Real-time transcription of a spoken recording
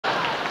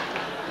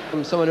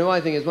From someone who I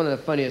think is one of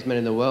the funniest men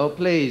in the world,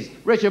 please,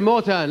 Richard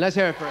Morton. Let's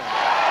hear it for him.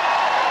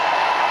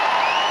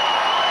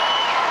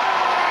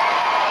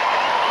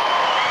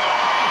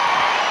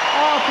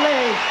 Oh,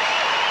 please.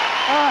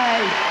 Oh,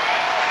 hey.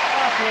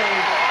 Oh,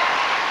 please.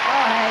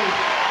 Oh, hey.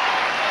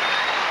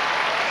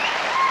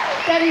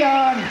 Steady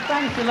on.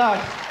 Thanks a lot.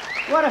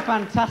 What a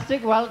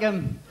fantastic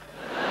welcome.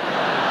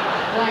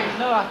 Thanks.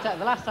 No,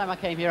 the last time I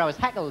came here, I was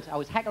heckled. I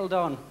was heckled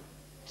on.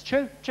 It's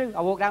true, true.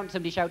 I walked out and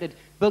somebody shouted,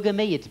 "Bugger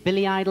me, it's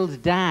Billy Idol's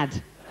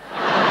dad."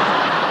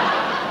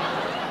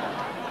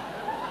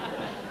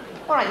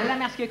 All right, then let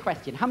me ask you a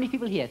question. How many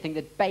people here think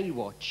that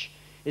Baywatch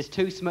is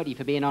too smutty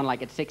for being on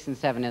like at 6 and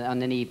 7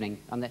 on an evening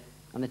on the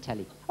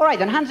telly? All right,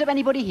 then hands up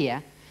anybody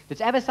here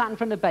that's ever sat in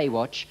front of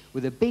Baywatch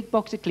with a big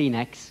box of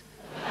Kleenex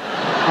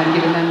and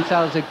given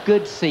themselves a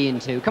good seeing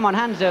to. Come on,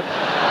 hands up.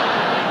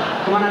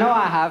 Come on, I know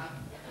I have.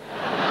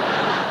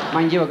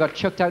 Mind you, I got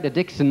chucked out of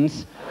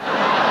Dixon's.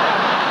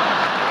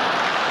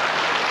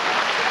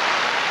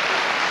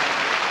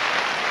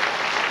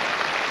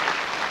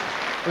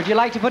 Would you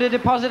like to put a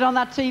deposit on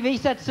that TV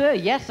set, sir?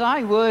 Yes,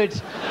 I would.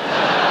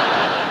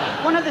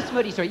 One other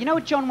smutty story. You know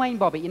John Wayne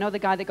Bobbit? You know the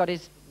guy that got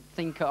his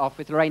thing cut off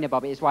with Lorena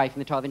Bobbit, his wife,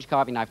 and the 12-inch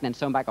carving knife, and then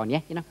sewn back on,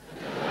 yeah? You know?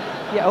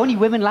 Yeah, only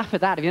women laugh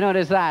at that, have you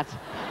noticed that?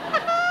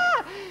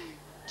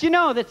 Do you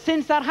know that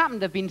since that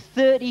happened, there have been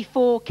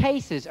 34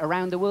 cases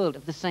around the world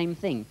of the same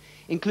thing,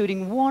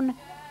 including one...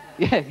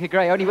 Yeah,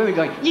 great, only women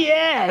going,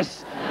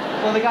 yes!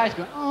 Well, the guys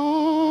go,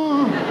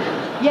 oh!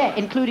 Yeah,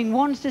 including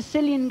one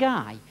Sicilian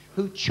guy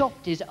who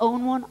chopped his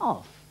own one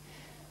off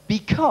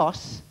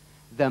because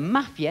the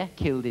mafia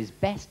killed his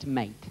best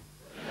mate.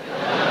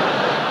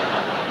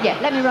 Yeah,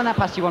 let me run that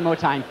past you one more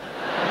time.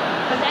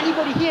 Has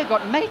anybody here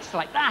got mates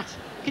like that?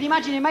 Can you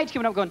imagine your mates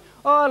coming up going,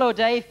 "Oh, hello,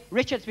 Dave.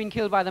 Richard's been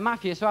killed by the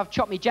mafia, so I've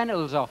chopped my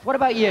genitals off. What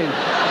about you?"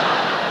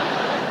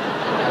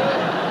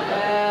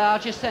 I'll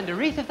just send a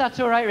wreath if that's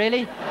all right,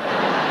 really.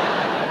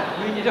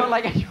 I mean, you don't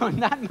like anyone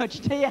that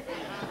much, do you?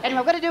 Anyway,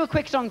 I've got to do a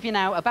quick song for you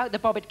now about the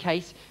Bobbit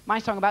case. My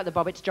song about the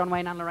Bobbits, John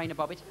Wayne and Lorena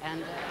Bobbit.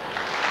 And...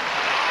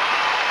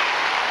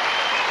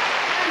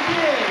 Thank you!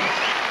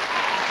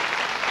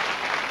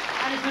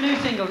 And it's the new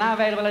single, now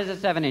available as a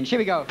 7-inch. Here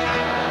we go.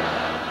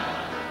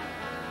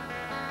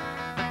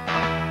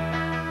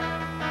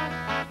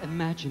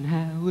 Imagine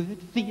how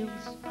it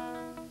feels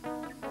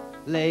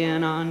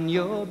laying on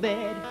your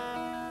bed.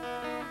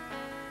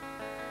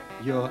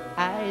 Your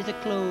eyes are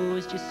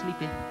closed, you're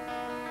sleeping,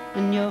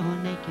 and you're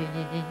naked.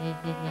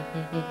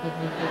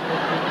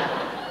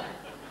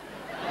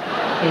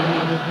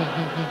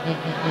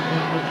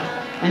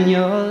 And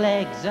your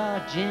legs are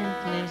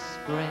gently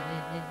spread.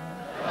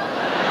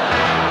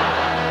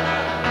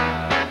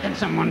 Then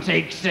someone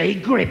takes a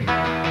grip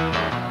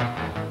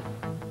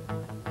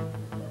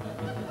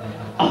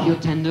of your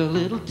tender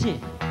little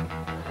tip.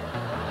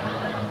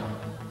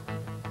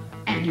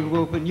 And you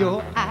open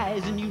your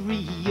eyes and you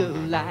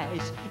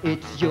realize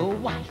it's your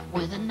wife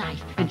with a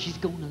knife and she's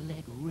gonna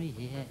let rip.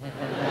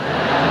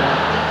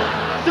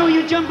 So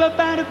you jump up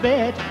out of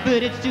bed,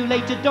 but it's too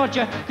late to dodge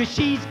her, 'cause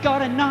she's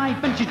got a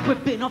knife and she's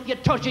whipping off your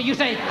tosher. You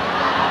say,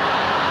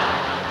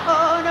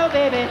 "Oh no,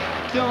 baby,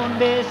 don't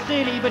be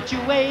silly," but you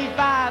wave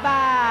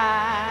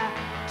bye-bye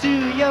to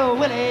your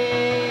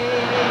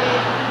Willie.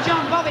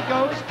 John Bobbit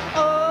goes,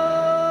 "Oh,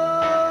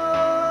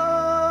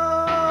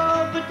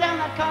 put down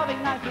that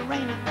carving knife,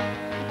 Lorena,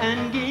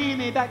 and give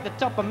me back the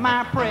top of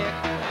my prick.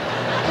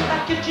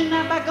 That kitchen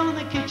knife back on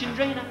the kitchen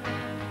drainer,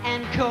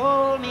 and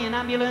call me an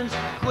ambulance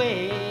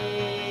quick."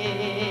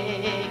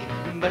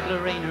 But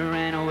Lorena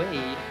ran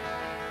away,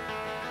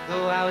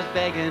 though I was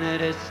begging her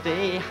to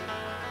stay.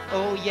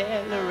 Oh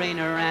yeah,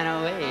 Lorena ran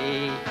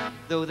away,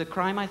 though the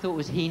crime I thought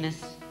was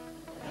heinous.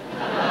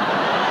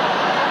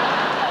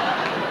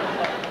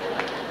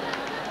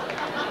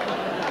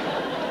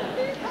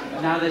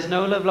 Now there's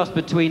no love lost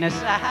between us.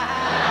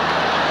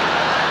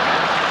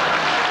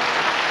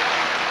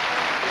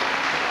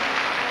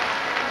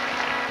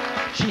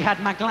 She had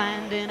my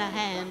gland in her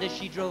hand as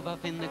she drove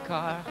up in the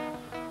car.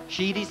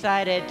 She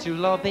decided to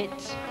lob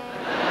it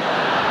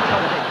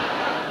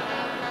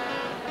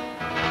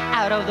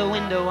out of the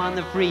window on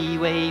the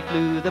freeway.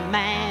 Flew the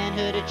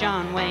manhood of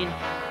John Wayne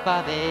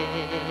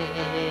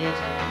Bobbit.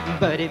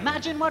 But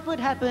imagine what would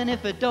happen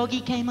if a doggy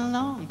came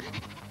along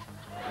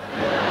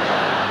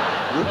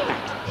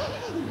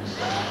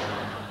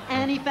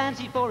and he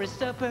fancied for his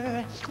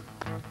supper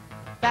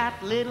that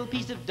little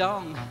piece of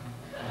dong.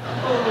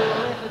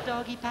 Oh, if a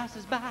doggy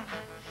passes by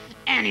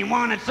and he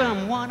wanted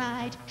some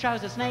one-eyed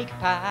trouser snake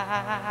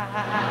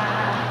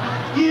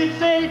pie, you'd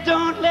say,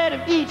 "Don't let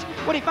him eat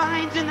what he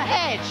finds in the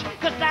hedge,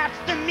 'cause that's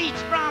the meat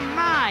from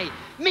my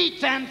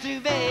meat and to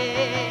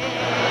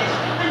veg."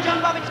 And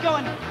John Bobbit's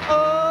going, "Oh,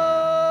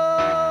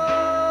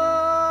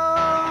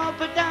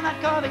 put down that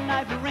carving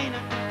knife, Lorena.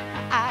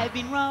 I've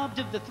been robbed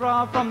of the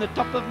throb from the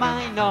top of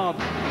my knob.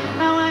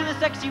 Now I'm a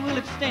sexy will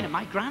abstainer."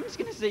 My grand's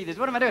gonna see this,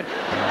 what am I doing?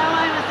 Now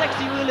I'm a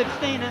sexy will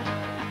abstainer.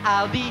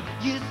 I'll be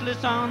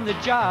useless on the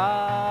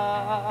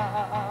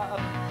job.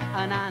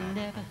 And I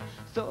never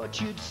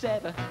thought you'd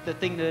sever the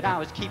thing that I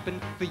was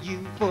keeping for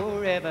you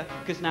forever.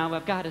 'Cause now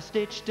I've got a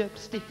stitched up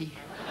stiffy.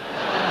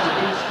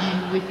 It's you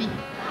whiffy.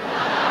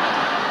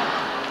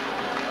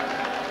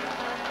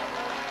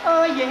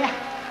 Oh yeah.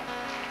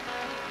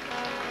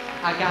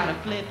 I got a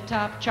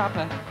flip-top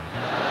chopper.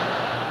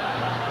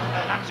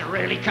 That's a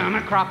really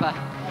common cropper.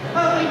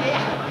 Oh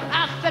yeah.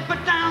 I said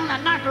put down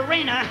that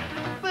macarena,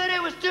 but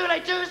it was too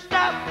late to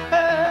stop.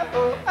 Oh,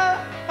 oh,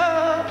 oh,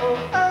 oh,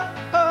 oh,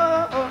 oh,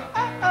 oh, oh,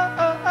 oh,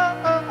 oh,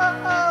 oh,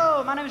 oh,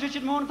 oh. My name is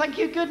Richard Morton. Thank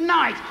you. Good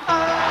night.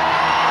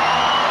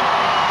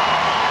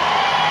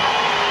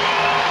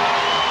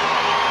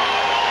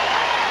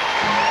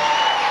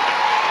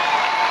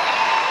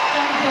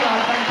 Thanks a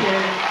lot. Thank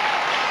you.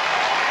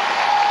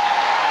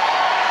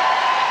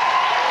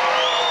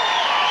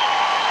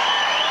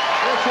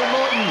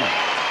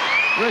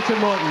 Richard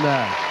Morton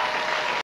there.